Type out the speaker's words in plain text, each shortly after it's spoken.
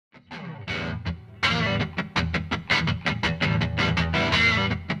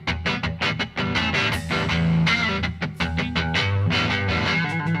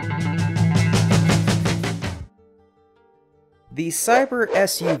The cyber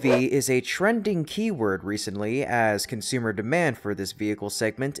SUV is a trending keyword recently as consumer demand for this vehicle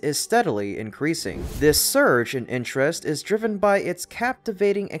segment is steadily increasing. This surge in interest is driven by its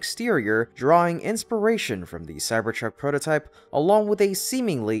captivating exterior, drawing inspiration from the Cybertruck prototype along with a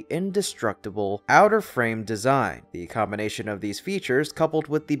seemingly indestructible outer frame design. The combination of these features, coupled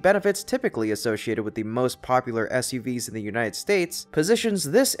with the benefits typically associated with the most popular SUVs in the United States,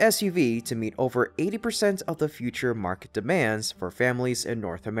 positions this SUV to meet over 80% of the future market demands for families in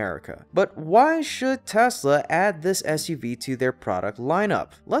North America. But why should Tesla add this SUV to their product lineup?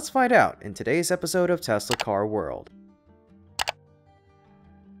 Let's find out in today's episode of Tesla Car World.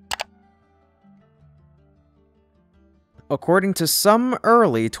 According to some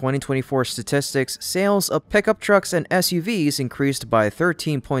early 2024 statistics, sales of pickup trucks and SUVs increased by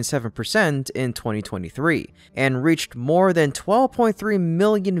 13.7% in 2023 and reached more than 12.3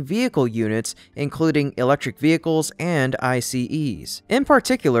 million vehicle units, including electric vehicles and ICEs. In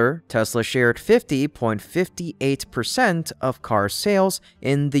particular, Tesla shared 50.58% of car sales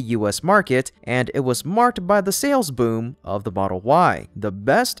in the US market, and it was marked by the sales boom of the Model Y, the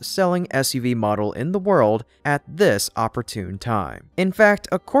best-selling SUV model in the world at this opportune time. In fact,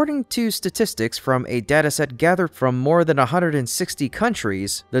 according to statistics from a dataset gathered from more than 160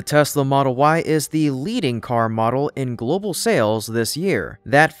 countries, the Tesla Model Y is the leading car model in global sales this year.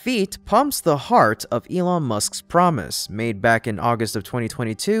 That feat pumps the heart of Elon Musk's promise, made back in August of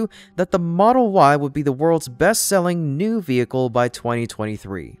 2022, that the Model Y would be the world's best-selling new vehicle by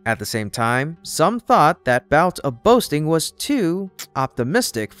 2023. At the same time, some thought that bout of boasting was too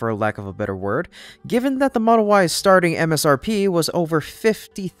optimistic, for lack of a better word, given that the Model Y's starting MSRP was over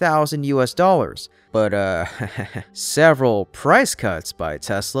 $50,000 US. But several price cuts by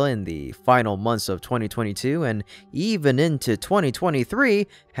Tesla in the final months of 2022 and even into 2023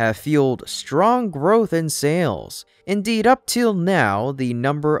 have fueled strong growth in sales. Indeed, up till now, the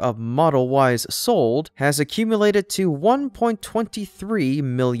number of Model Ys sold has accumulated to 1.23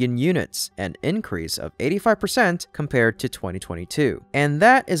 million units, an increase of 85% compared to 2022. And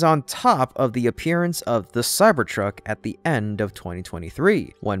that is on top of the appearance of the Cybertruck at the end of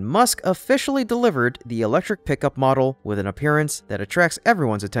 2023, when Musk officially delivered the electric pickup model with an appearance that attracts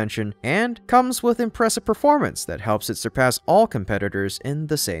everyone's attention and comes with impressive performance that helps it surpass all competitors in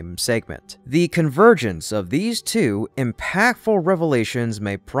the same segment. The convergence of these two impactful revelations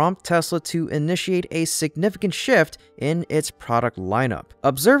may prompt Tesla to initiate a significant shift in its product lineup.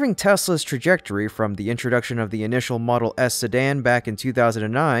 Observing Tesla's trajectory from the introduction of the initial Model S sedan back in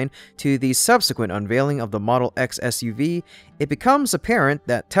 2009 to the subsequent unveiling of the Model X SUV, it becomes apparent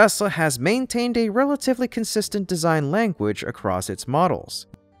that Tesla has maintained a relatively consistent design language across its models.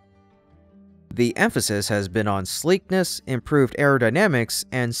 The emphasis has been on sleekness, improved aerodynamics,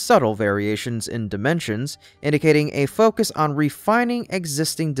 and subtle variations in dimensions, indicating a focus on refining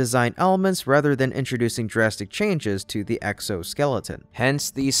existing design elements rather than introducing drastic changes to the exoskeleton.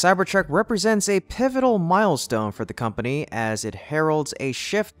 Hence, the Cybertruck represents a pivotal milestone for the company as it heralds a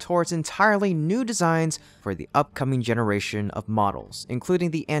shift towards entirely new designs for the upcoming generation of models,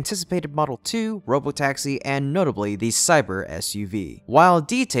 including the anticipated Model 2, Robotaxi, and notably the Cyber SUV. While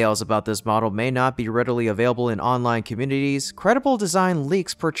details about this model may not be readily available in online communities, credible design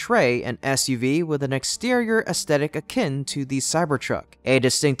leaks portray an SUV with an exterior aesthetic akin to the Cybertruck. A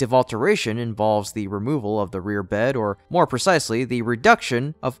distinctive alteration involves the removal of the rear bed, or more precisely, the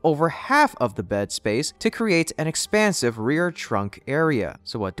reduction of over half of the bed space to create an expansive rear trunk area.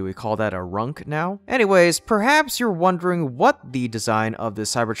 So what, do we call that a runk now? Anyways, perhaps you're wondering what the design of the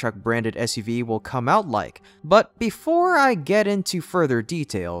Cybertruck branded SUV will come out like. But before I get into further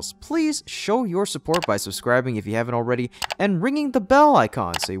details, please show your support by subscribing if you haven't already and ringing the bell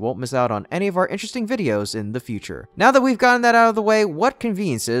icon so you won't miss out on any of our interesting videos in the future. Now that we've gotten that out of the way, what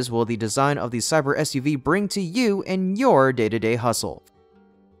conveniences will the design of the Cyber SUV bring to you in your day-to-day hustle?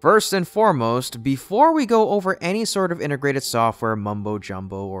 First and foremost, before we go over any sort of integrated software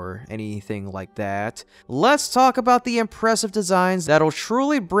mumbo-jumbo or anything like that, let's talk about the impressive designs that'll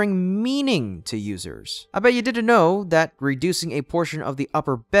truly bring meaning to users. I bet you didn't know that reducing a portion of the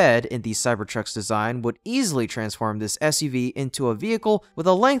upper bed in the Cybertruck's design would easily transform this SUV into a vehicle with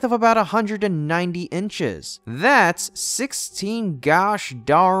a length of about 190 inches. That's 16 gosh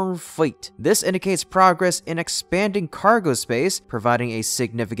darn feet. This indicates progress in expanding cargo space, providing a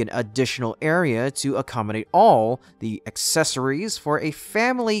significant significant additional area to accommodate all the accessories for a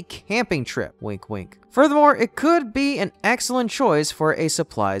family camping trip. Wink, wink. Furthermore, it could be an excellent choice for a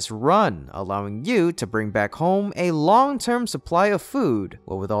supplies run, allowing you to bring back home a long-term supply of food,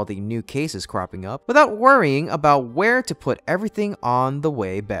 with all the new cases cropping up, without worrying about where to put everything on the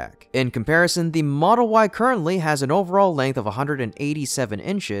way back. In comparison, the Model Y currently has an overall length of 187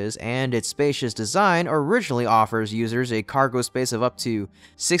 inches, and its spacious design originally offers users a cargo space of up to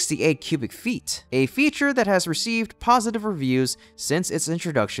 68 cubic feet, a feature that has received positive reviews since its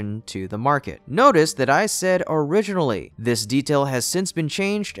introduction to the market. Notice that I said originally. This detail has since been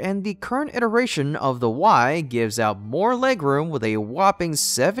changed, and the current iteration of the Y gives out more legroom with a whopping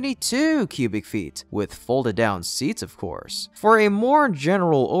 72 cubic feet, with folded down seats of course. For a more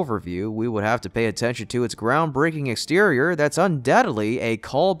general overview, we would have to pay attention to its groundbreaking exterior that's undoubtedly a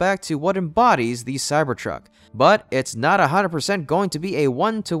callback to what embodies the Cybertruck. But it's not 100% going to be a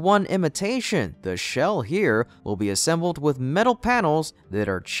one-to-one imitation. The shell here will be assembled with metal panels that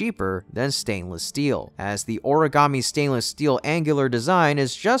are cheaper than stainless steel, as the origami stainless steel angular design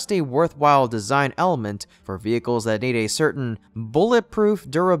is just a worthwhile design element for vehicles that need a certain bulletproof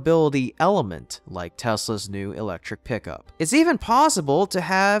durability element, like Tesla's new electric pickup. It's even possible to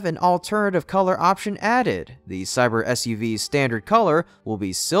have an alternative color option added. The Cyber SUV's standard color will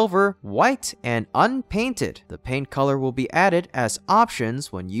be silver, white, and unpainted. The paint color will be added as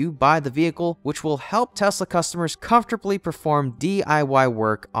options when you buy the vehicle, which will help Tesla customers comfortably perform DIY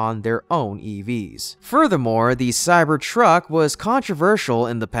work on their own EVs. Furthermore, the Cybertruck was controversial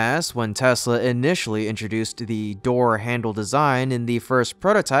in the past when Tesla initially introduced the door handle design in the first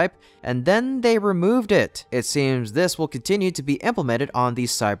prototype, and then they removed it. It seems this will continue to be implemented on the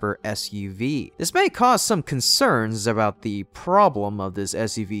Cyber SUV. This may cause some concerns about the problem of this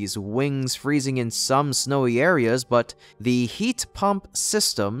SUV's wings freezing in some snowy areas, but the heat pump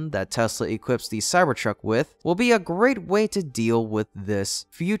system that Tesla equips the Cybertruck with will be a great way to deal with this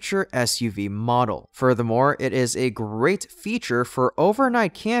future SUV model. Furthermore, it is a great feature for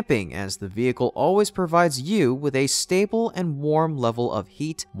overnight camping, as the vehicle always provides you with a stable and warm level of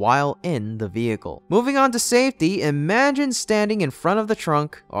heat while in the vehicle. Moving on to safety, imagine standing in front of the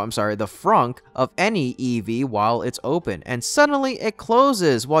frunk of any EV while it's open, and suddenly it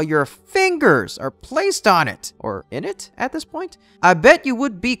closes while your fingers are placed on it, or in it at this point. I bet you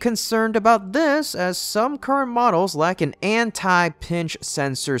would be concerned about this, as some current models lack an anti-pinch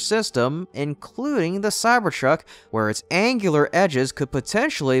sensor system, including the Cybertruck, where its angular edges could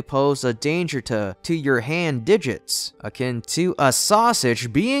potentially pose a danger to your hand digits, akin to a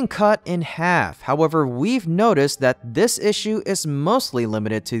sausage being cut in half. However, we've noticed that this issue is mostly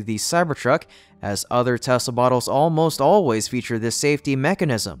limited to the Cybertruck, as other Tesla models almost always feature this safety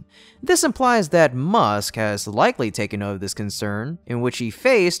mechanism. This implies that Musk has likely taken note of this concern, in which he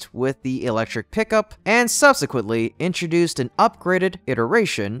faced with the electric pickup and subsequently introduced an upgraded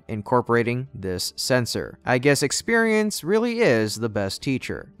iteration incorporating this sensor. I guess experience really is the best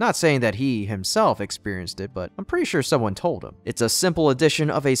teacher. Not saying that he himself experienced it, but I'm pretty sure someone told him. It's a simple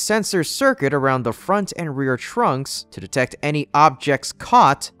addition of a sensor circuit around the front and rear trunks to detect any objects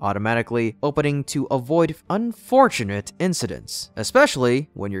caught, automatically opening to avoid unfortunate incidents, especially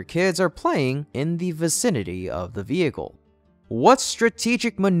when your kids are playing in the vicinity of the vehicle. What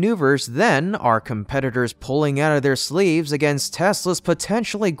strategic maneuvers, then, are competitors pulling out of their sleeves against Tesla's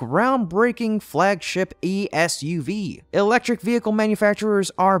potentially groundbreaking flagship e-SUV? Electric vehicle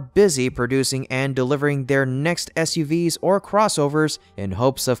manufacturers are busy producing and delivering their next SUVs or crossovers in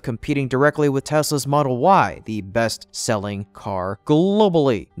hopes of competing directly with Tesla's Model Y, the best-selling car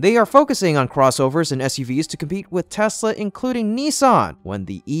globally. They are focusing on crossovers and SUVs to compete with Tesla, including Nissan, when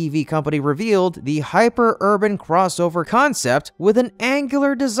the EV company revealed the hyper-urban crossover concept with an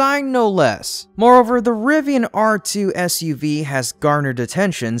angular design, no less. Moreover, the Rivian R2 SUV has garnered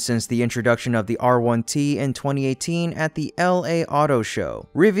attention since the introduction of the R1T in 2018 at the LA Auto Show.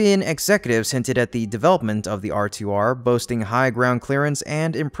 Rivian executives hinted at the development of the R2R, boasting high ground clearance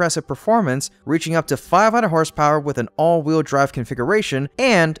and impressive performance, reaching up to 500 horsepower with an all-wheel drive configuration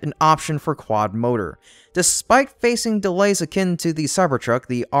and an option for quad motor. Despite facing delays akin to the Cybertruck,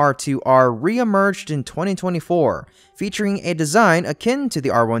 the R2R re-emerged in 2024, featuring a design akin to the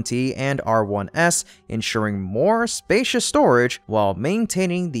R1T and R1S, ensuring more spacious storage while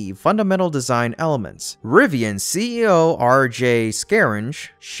maintaining the fundamental design elements. Rivian CEO RJ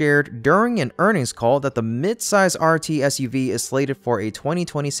Scaringe shared during an earnings call that the mid-size RT SUV is slated for a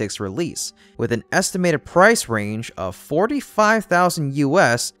 2026 release, with an estimated price range of $45,000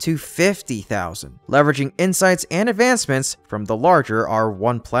 US to $50,000, leveraging insights and advancements from the larger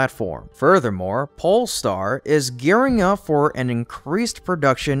R1 platform. Furthermore, Polestar is gearing up for for an increased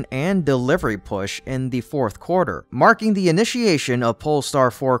production and delivery push in the fourth quarter, marking the initiation of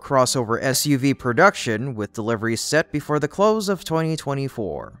Polestar 4 crossover SUV production with deliveries set before the close of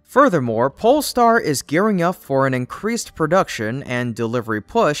 2024. Furthermore, Polestar is gearing up for an increased production and delivery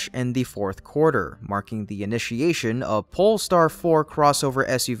push in the fourth quarter, marking the initiation of Polestar 4 crossover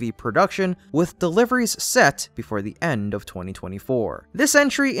SUV production with deliveries set before the end of 2024. This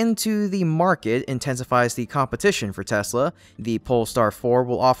entry into the market intensifies the competition for Tesla. The Polestar 4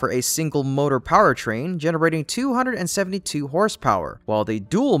 will offer a single-motor powertrain generating 272 horsepower, while the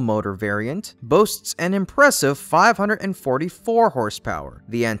dual-motor variant boasts an impressive 544 horsepower.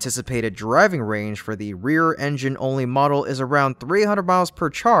 The anticipated driving range for the rear-engine-only model is around 300 miles per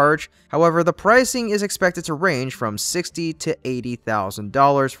charge. However, the pricing is expected to range from $60,000 to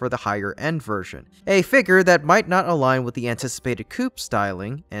 $80,000 for the higher-end version, a figure that might not align with the anticipated coupe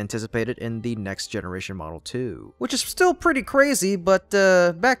styling anticipated in the next-generation Model 2. Which is still pretty crazy, but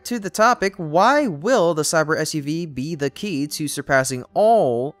back to the topic, why will the Cyber SUV be the key to surpassing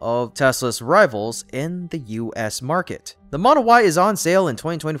all of Tesla's rivals in the US market? The Model Y is on sale in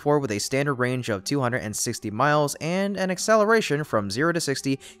 2024 with a standard range of 260 miles and an acceleration from 0 to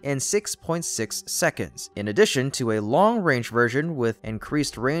 60 in 6.6 seconds, in addition to a long-range version with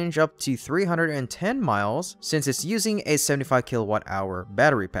increased range up to 310 miles since it's using a 75 kilowatt-hour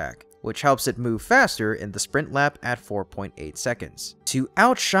battery pack, which helps it move faster in the sprint lap at 4.8 seconds. To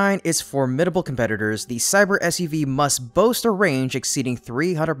outshine its formidable competitors, the Cyber SUV must boast a range exceeding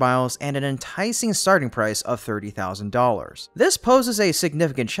 300 miles and an enticing starting price of $30,000. This poses a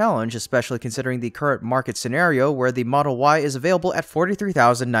significant challenge, especially considering the current market scenario where the Model Y is available at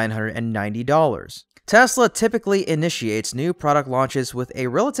 $43,990. Tesla typically initiates new product launches with a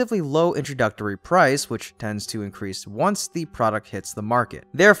relatively low introductory price, which tends to increase once the product hits the market.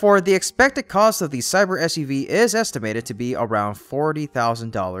 Therefore, the expected cost of the Cyber SUV is estimated to be around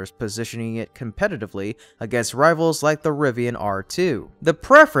 $40,000, positioning it competitively against rivals like the Rivian R2. The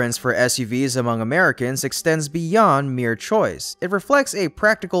preference for SUVs among Americans extends beyond mere choice. It reflects a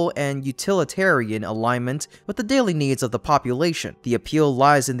practical and utilitarian alignment with the daily needs of the population. The appeal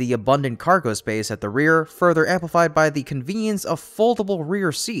lies in the abundant cargo space at the rear, further amplified by the convenience of foldable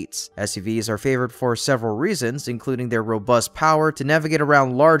rear seats. SUVs are favored for several reasons, including their robust power to navigate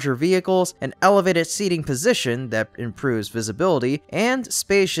around larger vehicles, an elevated seating position that improves visibility, and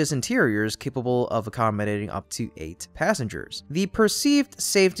spacious interiors capable of accommodating up to 8 passengers. The perceived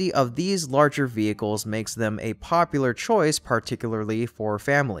safety of these larger vehicles makes them a popular choice, particularly for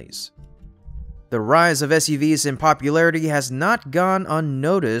families. The rise of SUVs in popularity has not gone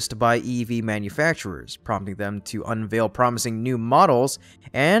unnoticed by EV manufacturers, prompting them to unveil promising new models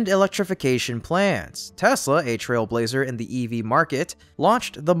and electrification plans. Tesla, a trailblazer in the EV market,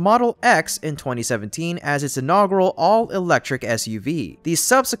 launched the Model X in 2017 as its inaugural all-electric SUV. The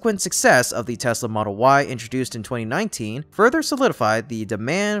subsequent success of the Tesla Model Y, introduced in 2019, further solidified the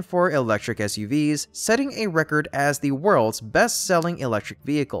demand for electric SUVs, setting a record as the world's best-selling electric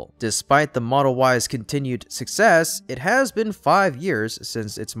vehicle. Despite the Model Y's continued success, it has been 5 years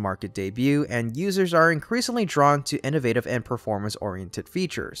since its market debut, and users are increasingly drawn to innovative and performance-oriented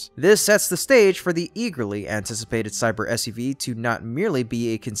features. This sets the stage for the eagerly anticipated Cyber SUV to not merely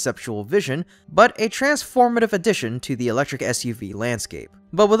be a conceptual vision, but a transformative addition to the electric SUV landscape.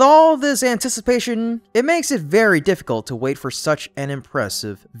 But with all this anticipation, it makes it very difficult to wait for such an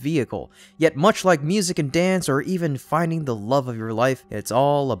impressive vehicle. Yet much like music and dance, or even finding the love of your life, it's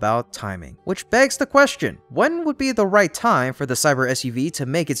all about timing. Which begs the question, when would be the right time for the Cyber SUV to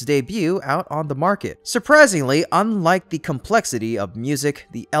make its debut out on the market? Surprisingly, unlike the complexity of music,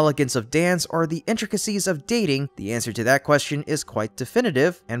 the elegance of dance, or the intricacies of dating, the answer to that question is quite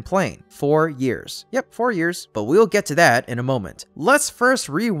definitive and plain. 4 years. Yep, 4 years, but we'll get to that in a moment. Let's first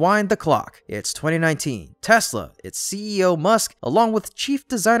rewind the clock. It's 2019. Tesla, its CEO Musk, along with chief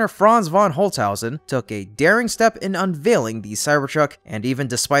designer Franz von Holzhausen, took a daring step in unveiling the Cybertruck, and even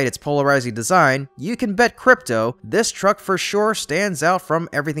despite its polarizing design, you can bet crypto, this truck for sure stands out from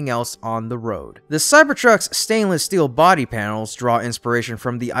everything else on the road. The Cybertruck's stainless steel body panels draw inspiration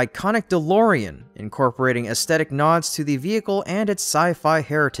from the iconic DeLorean, incorporating aesthetic nods to the vehicle and its sci-fi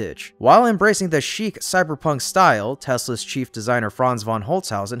heritage. While embracing the chic cyberpunk style, Tesla's chief designer Franz von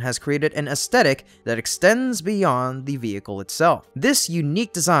Holzhausen has created an aesthetic that extends beyond the vehicle itself. This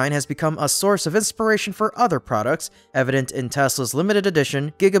unique design has become a source of inspiration for other products, evident in Tesla's limited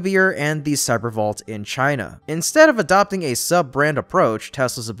edition Gigabeer and the Cybervault in China. Instead of adopting a sub-brand approach,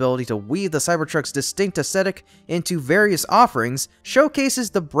 Tesla's ability to weave the Cybertruck's distinct aesthetic into various offerings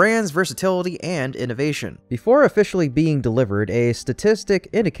showcases the brand's versatility and and innovation. Before officially being delivered, a statistic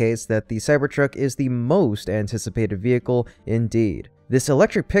indicates that the Cybertruck is the most anticipated vehicle indeed. This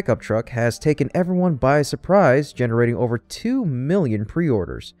electric pickup truck has taken everyone by surprise, generating over 2 million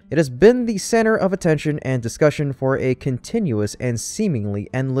pre-orders. It has been the center of attention and discussion for a continuous and seemingly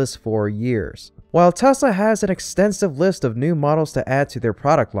endless 4 years. While Tesla has an extensive list of new models to add to their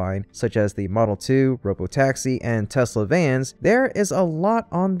product line, such as the Model 2, Robotaxi, and Tesla vans, there is a lot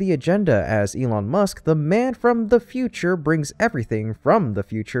on the agenda as Elon Musk, the man from the future, brings everything from the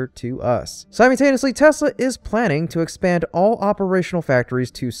future to us. Simultaneously, Tesla is planning to expand all operational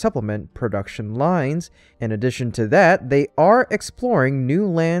factories to supplement production lines. In addition to that, they are exploring new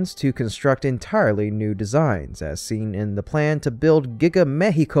lands to construct entirely new designs, as seen in the plan to build Giga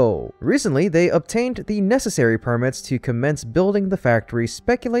Mexico. Recently, they obtained the necessary permits to commence building the factory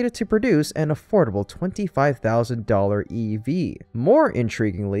speculated to produce an affordable $25,000 EV. More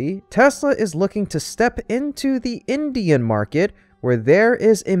intriguingly, Tesla is looking to step into the Indian market, where there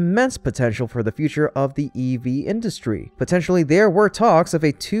is immense potential for the future of the EV industry. Potentially, there were talks of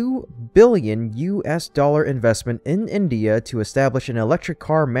a $2 billion investment in India to establish an electric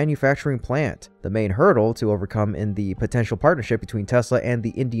car manufacturing plant. The main hurdle to overcome in the potential partnership between Tesla and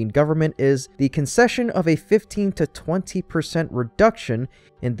the Indian government is the concession of a 15 to 20% reduction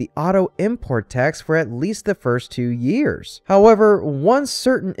in the auto import tax for at least the first 2 years. However, once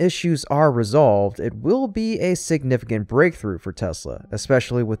certain issues are resolved, it will be a significant breakthrough for Tesla,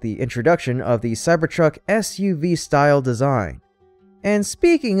 especially with the introduction of the Cybertruck SUV style design. And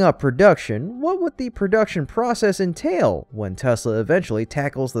speaking of production, what would the production process entail when Tesla eventually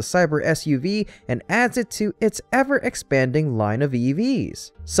tackles the Cyber SUV and adds it to its ever-expanding line of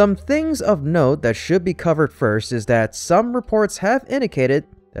EVs? Some things of note that should be covered first is that some reports have indicated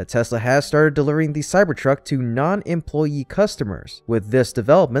that Tesla has started delivering the Cybertruck to non-employee customers. With this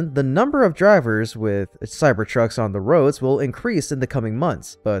development, the number of drivers with Cybertrucks on the roads will increase in the coming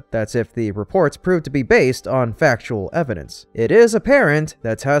months, but that's if the reports prove to be based on factual evidence. It is apparent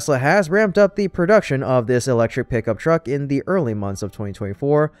that Tesla has ramped up the production of this electric pickup truck in the early months of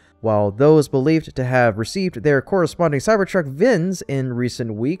 2024, while those believed to have received their corresponding Cybertruck VINs in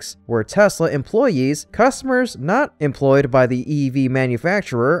recent weeks were Tesla employees. Customers not employed by the EV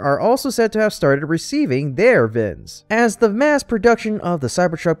manufacturer are also said to have started receiving their VINs. As the mass production of the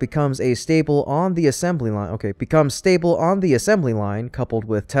Cybertruck becomes stable on the assembly line, coupled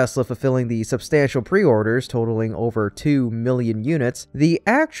with Tesla fulfilling the substantial pre-orders totaling over 2 million units, the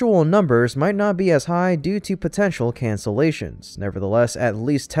actual numbers might not be as high due to potential cancellations. Nevertheless, at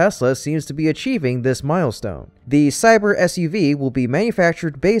least Tesla seems to be achieving this milestone. The Cyber SUV will be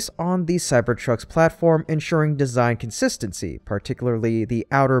manufactured based on the Cybertruck's platform, ensuring design consistency, particularly the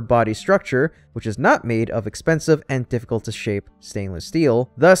outer body structure, which is not made of expensive and difficult to shape stainless steel,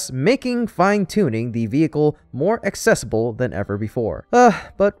 thus making fine-tuning the vehicle more accessible than ever before.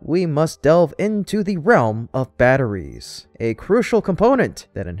 But we must delve into the realm of batteries, a crucial component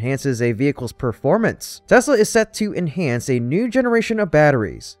that enhances a vehicle's performance. Tesla is set to enhance a new generation of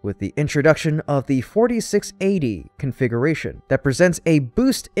batteries with the introduction of the 4680 configuration that presents a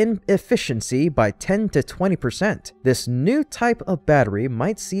boost in efficiency by 10 to 20%. This new type of battery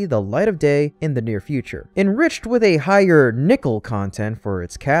might see the light of day in the near future. Enriched with a higher nickel content for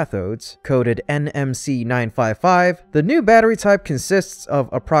its cathodes, coded NMC955, the new battery type consists of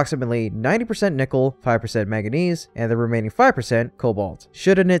approximately 90% nickel, 5% manganese, and the remaining 5% cobalt.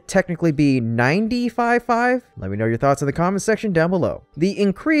 Shouldn't it technically be 95.5? Let me know your thoughts in the comment section down below. The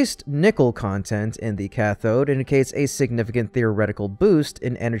increased nickel content in the cathode indicates a significant theoretical boost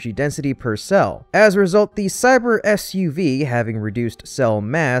in energy density per cell. As a result, the Cyber SUV, having reduced cell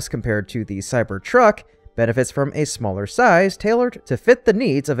mass compared to the Cybertruck, benefits from a smaller size tailored to fit the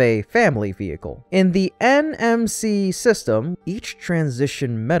needs of a family vehicle. In the NMC system, each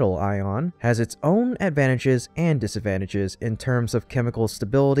transition metal ion has its own advantages and disadvantages in terms of chemical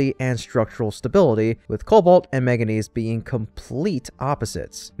stability and structural stability, with cobalt and manganese being complete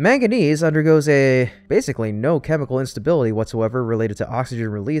opposites. Manganese undergoes basically no chemical instability whatsoever related to oxygen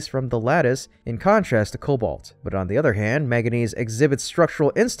release from the lattice, in contrast to cobalt. But on the other hand, manganese exhibits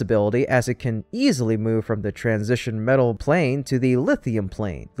structural instability as it can easily move from the transition metal plane to the lithium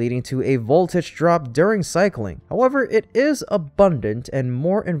plane, leading to a voltage drop during cycling. However, it is abundant and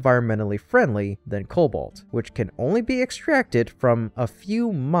more environmentally friendly than cobalt, which can only be extracted from a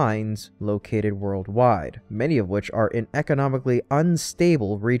few mines located worldwide, many of which are in economically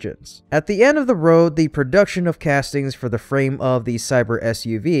unstable regions. At the end of the road, the production of castings for the frame of the Cyber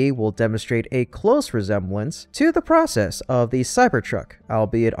SUV will demonstrate a close resemblance to the process of the Cybertruck,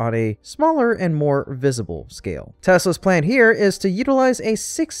 albeit on a smaller and more visible visible scale. Tesla's plan here is to utilize a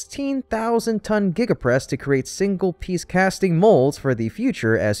 16,000-ton gigapress to create single-piece casting molds for the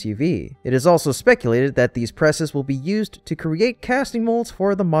future SUV. It is also speculated that these presses will be used to create casting molds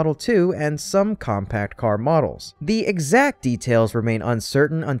for the Model 2 and some compact car models. The exact details remain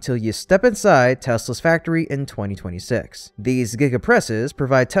uncertain until you step inside Tesla's factory in 2026. These gigapresses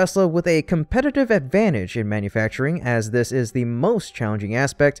provide Tesla with a competitive advantage in manufacturing, as this is the most challenging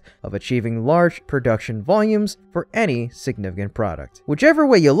aspect of achieving large production volumes for any significant product. Whichever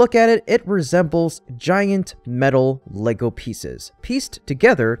way you look at it, it resembles giant metal Lego pieces, pieced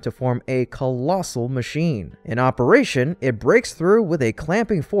together to form a colossal machine. In operation, it breaks through with a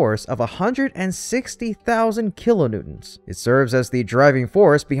clamping force of 160,000 kilonewtons. It serves as the driving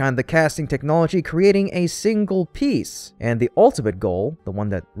force behind the casting technology, creating a single piece. And the ultimate goal, the one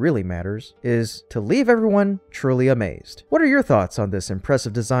that really matters, is to leave everyone truly amazed. What are your thoughts on this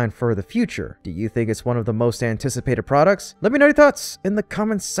impressive design for the future? Do you think it's one of the most anticipated products? Let me know your thoughts in the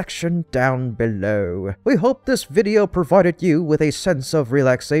comments section down below. We hope this video provided you with a sense of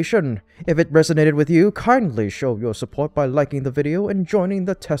relaxation. If it resonated with you, kindly show your support by liking the video and joining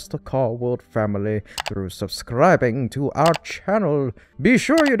the Tesla Car World family through subscribing to our channel. Be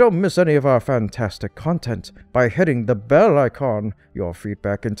sure you don't miss any of our fantastic content by hitting the bell icon. Your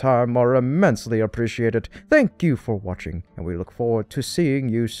feedback and time are immensely appreciated. Thank you for watching, and we look forward to seeing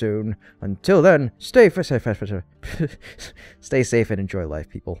you soon. Until then, stay safe and enjoy life,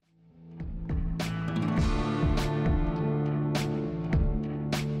 people.